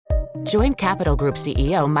Join Capital Group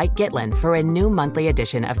CEO Mike Gitlin for a new monthly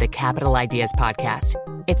edition of the Capital Ideas Podcast.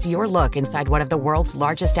 It's your look inside one of the world's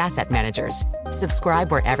largest asset managers.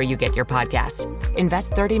 Subscribe wherever you get your podcasts.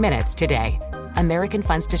 Invest 30 minutes today. American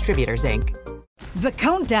Funds Distributors, Inc. The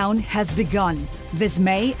countdown has begun. This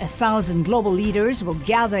May, 1,000 global leaders will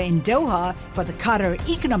gather in Doha for the Qatar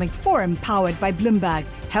Economic Forum powered by Bloomberg,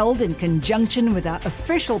 held in conjunction with our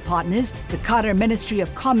official partners, the Qatar Ministry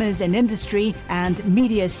of Commerce and Industry and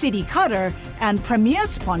Media City Qatar, and premier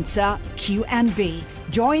sponsor Q&B.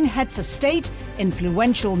 Join heads of state,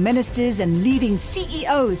 influential ministers, and leading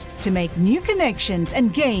CEOs to make new connections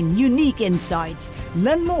and gain unique insights.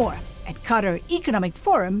 Learn more at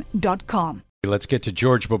QatarEconomicForum.com. Let's get to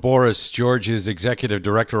George Boubouras. George is Executive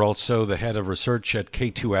Director, also the Head of Research at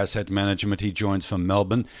K2 Asset Management. He joins from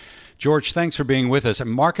Melbourne. George, thanks for being with us.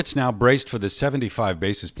 Markets now braced for the 75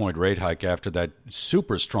 basis point rate hike after that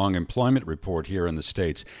super strong employment report here in the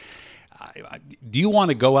States. Do you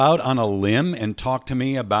want to go out on a limb and talk to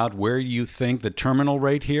me about where you think the terminal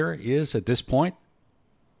rate here is at this point?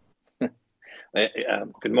 Good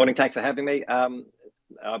morning. Thanks for having me. I'll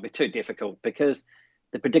be too difficult because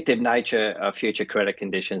the predictive nature of future credit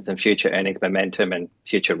conditions and future earnings momentum and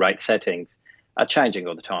future rate settings are changing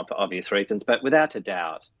all the time for obvious reasons. But without a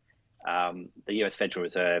doubt, the US Federal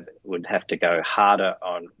Reserve would have to go harder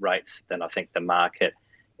on rates than I think the market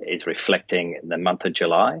is reflecting in the month of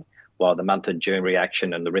July. While the month of June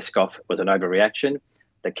reaction and the risk off was an overreaction,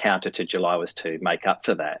 the counter to July was to make up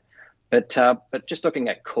for that. But just looking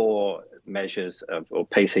at core measures or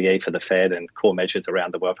PCE for the Fed and core measures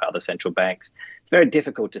around the world for other central banks, it's very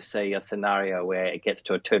difficult to see a scenario where it gets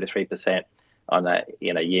to a 2 to 3% on a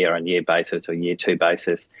year-on-year basis or year-two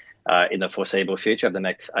basis in the foreseeable future of the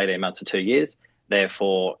next 18 months to 2 years.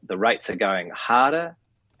 Therefore, the rates are going harder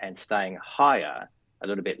and staying higher a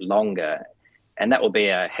little bit longer, and that will be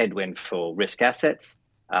a headwind for risk assets,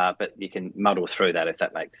 but you can muddle through that if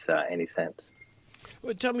that makes any sense.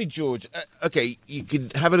 Well, tell me, George, okay, you can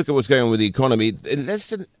have a look at what's going on with the economy.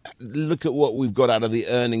 Let's look at what we've got out of the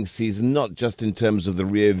earnings season, not just in terms of the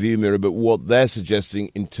rear view mirror, but what they're suggesting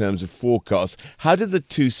in terms of forecasts. How do the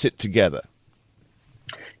two sit together?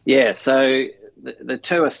 Yeah, so the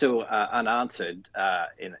two are still unanswered,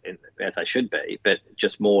 as they should be, but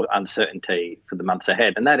just more uncertainty for the months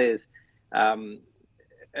ahead. And that is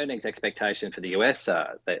earnings expectation for the US.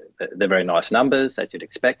 They're very nice numbers, as you'd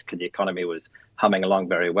expect, because the economy was humming along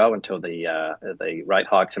very well until the rate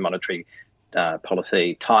hikes and monetary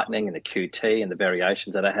policy tightening and the QT and the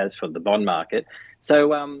variations that it has for the bond market.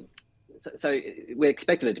 So we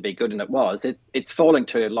expected it to be good, and it was. It's falling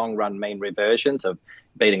to long-run mean reversions of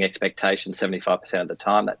beating expectations 75% of the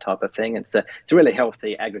time, that type of thing. It's a really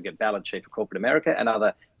healthy aggregate balance sheet for corporate America and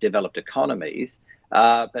other developed economies.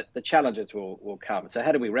 But the challenges will come. So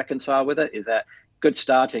how do we reconcile with it? Is that good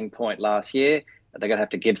starting point last year? They're going to have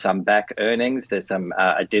to give some back earnings. There's some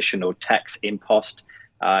additional tax impost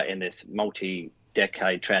in this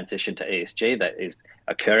multi-decade transition to ESG that is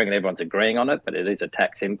occurring, and everyone's agreeing on it, but it is a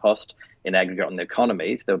tax impost in aggregate on the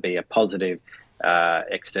economies. There'll be a positive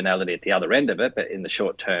externality at the other end of it, but in the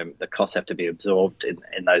short term, the costs have to be absorbed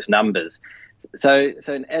in those numbers. So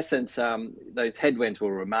in essence, those headwinds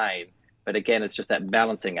will remain. But again, it's just that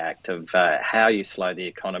balancing act of how you slow the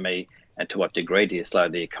economy and to what degree do you slow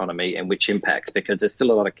the economy and which impacts, because there's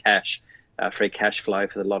still a lot of cash, free cash flow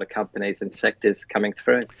for a lot of companies and sectors coming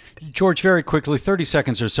through. George, very quickly, 30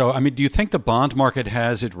 seconds or so. I mean, do you think the bond market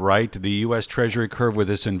has it right, the U.S. Treasury curve with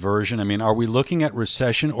this inversion? I mean, are we looking at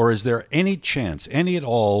recession, or is there any chance, any at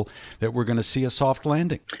all, that we're going to see a soft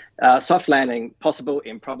landing? Soft landing, possible,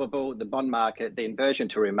 improbable. The bond market, the inversion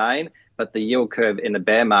to remain, but the yield curve in the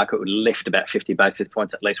bear market would lift about 50 basis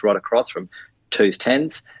points at least right across from 2s,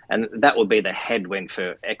 10s, and that will be the headwind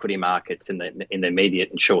for equity markets in the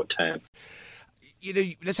immediate and short term. You know,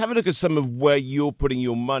 let's have a look at some of where you're putting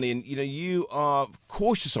your money. And, you know, you are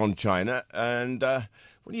cautious on China. And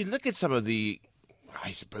when you look at some of the,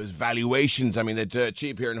 I suppose, valuations, I mean, they're dirt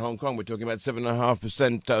cheap here in Hong Kong. We're talking about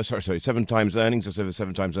 7.5%, 7 times earnings, just over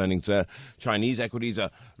 7 times earnings. Chinese equities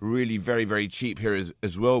are really very, very cheap here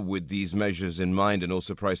as well with these measures in mind, and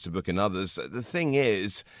also price to book and others. The thing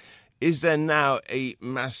is there now a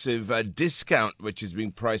massive discount which is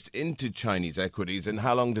being priced into Chinese equities, and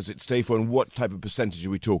how long does it stay for, and what type of percentage are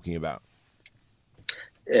we talking about?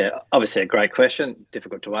 Yeah, obviously a great question,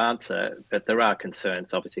 difficult to answer, but there are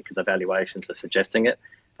concerns, obviously, because the valuations are suggesting it.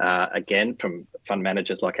 Again, from fund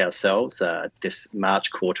managers like ourselves, this March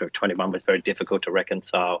quarter of 21 was very difficult to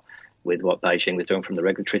reconcile with what Beijing was doing from the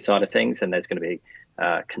regulatory side of things, and there's going to be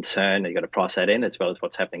concern. You've got to price that in, as well as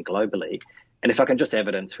what's happening globally. And if I can just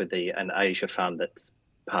evidence with an Asia fund that's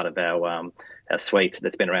part of our suite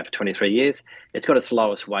that's been around for 23 years. It's got its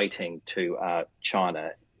lowest weighting to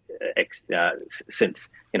China since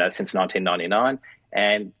 1999.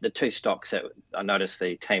 And the two stocks that I noticed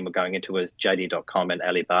the team were going into was JD.com and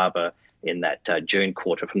Alibaba in that June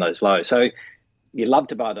quarter from those lows. So you love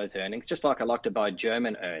to buy those earnings, just like I like to buy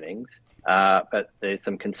German earnings. But there's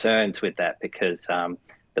some concerns with that because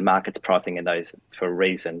the market's pricing in those for a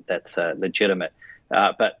reason that's legitimate.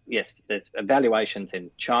 But yes, there's valuations in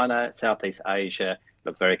China, Southeast Asia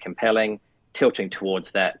look very compelling, tilting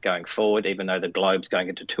towards that going forward, even though the globe's going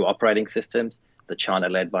into two operating systems, the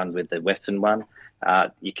China-led one with the Western one.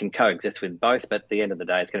 You can coexist with both, but at the end of the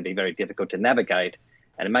day, it's going to be very difficult to navigate,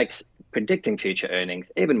 and it makes predicting future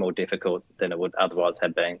earnings even more difficult than it would otherwise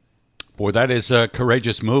have been. Boy, that is a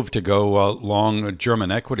courageous move to go long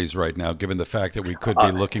German equities right now, given the fact that we could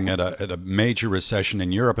be looking at a major recession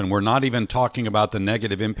in Europe, and we're not even talking about the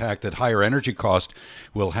negative impact that higher energy cost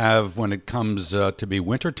will have when it comes to be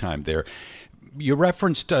wintertime there. You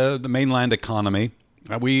referenced the mainland economy.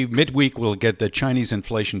 Midweek we'll get the Chinese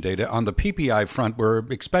inflation data. On the PPI front, we're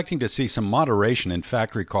expecting to see some moderation in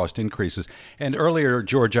factory cost increases. And earlier,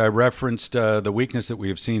 George, I referenced the weakness that we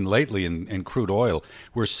have seen lately in crude oil.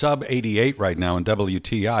 We're sub 88 right now in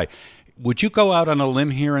WTI. Would you go out on a limb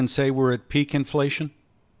here and say we're at peak inflation?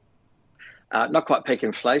 Not quite peak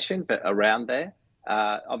inflation, but around there.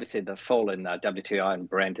 Obviously, the fall in WTI and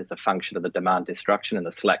Brent is a function of the demand destruction and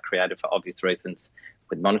the slack created for obvious reasons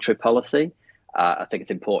with monetary policy. I think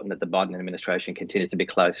it's important that the Biden administration continues to be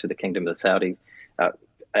close with the Kingdom of Saudi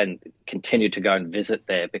and continue to go and visit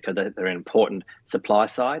there because they're an important supply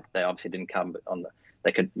side. They obviously didn't come on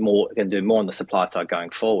they can do more on the supply side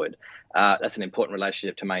going forward. That's an important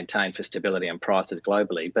relationship to maintain for stability and prices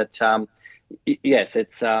globally. But yes,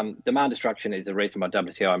 it's demand destruction is the reason why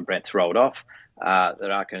WTI and Brent's rolled off.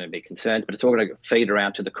 There are going to be concerns, but it's all going to feed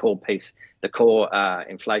around to the core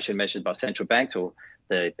inflation measured by central banks, or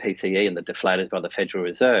the PCE and the deflators by the Federal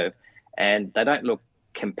Reserve, and they don't look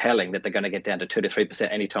compelling that they're going to get down to 2 to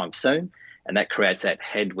 3% anytime soon, and that creates that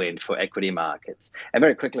headwind for equity markets. And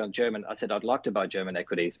very quickly on German, I said I'd like to buy German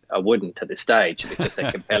equities. I wouldn't at this stage because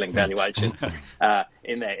they're compelling valuations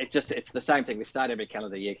in there. It's the same thing. We start every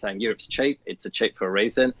calendar year saying Europe's cheap. It's cheap for a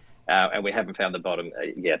reason, and we haven't found the bottom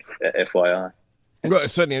yet, FYI. Well,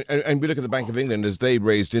 certainly, and we look at the Bank of England as they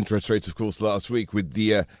raised interest rates, of course, last week with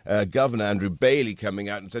the Governor, Andrew Bailey, coming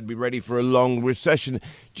out and said, be ready for a long recession.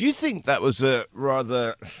 Do you think that was a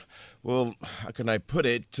rather, well, how can I put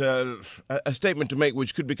it, a statement to make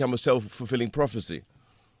which could become a self-fulfilling prophecy?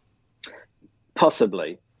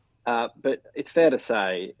 Possibly. But it's fair to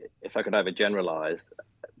say, if I could overgeneralise,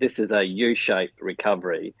 this is a U-shaped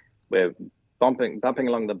recovery where bumping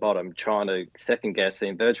along the bottom, trying to second guess the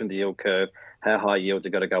inversion of the yield curve, how high yields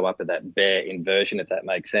are going to go up at that bear inversion, if that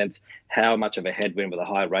makes sense, how much of a headwind with a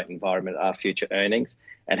higher rate environment are future earnings.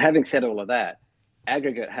 And having said all of that,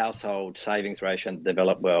 aggregate household savings ratio in the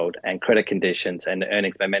developed world and credit conditions and the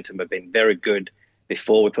earnings momentum have been very good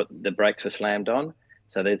before we put the brakes were slammed on.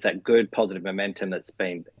 So there's that good positive momentum that's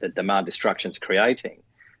been the demand destruction's creating.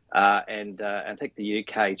 And I think the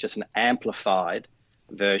UK is just an amplified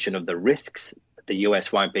version of the risks. The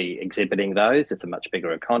US won't be exhibiting those. It's a much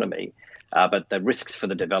bigger economy. But the risks for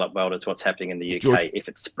the developed world is what's happening in the UK, George, if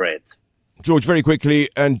it spreads. George, very quickly,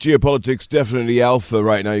 and geopolitics definitely alpha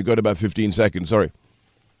right now. You've got about 15 seconds. Sorry.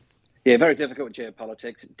 Yeah, very difficult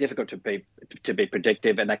geopolitics, difficult to be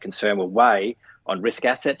predictive, and that concern will weigh on risk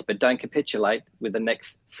assets, but don't capitulate with the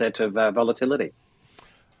next set of volatility.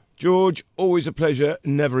 George, always a pleasure,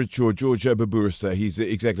 never a chore. George Boubouras there. He's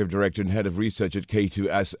the Executive Director and Head of Research at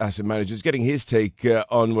K2 Asset Managers, getting his take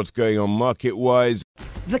on what's going on market-wise.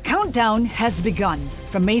 The countdown has begun.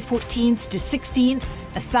 From May 14th to 16th,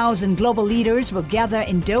 1,000 global leaders will gather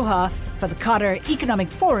in Doha for the Qatar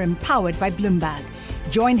Economic Forum powered by Bloomberg.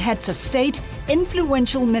 Join heads of state,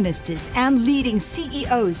 influential ministers, and leading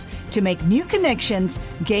CEOs to make new connections,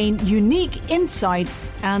 gain unique insights,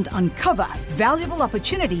 and uncover valuable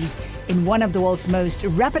opportunities in one of the world's most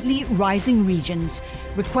rapidly rising regions.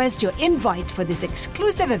 Request your invite for this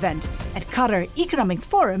exclusive event at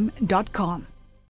QatarEconomicForum.com.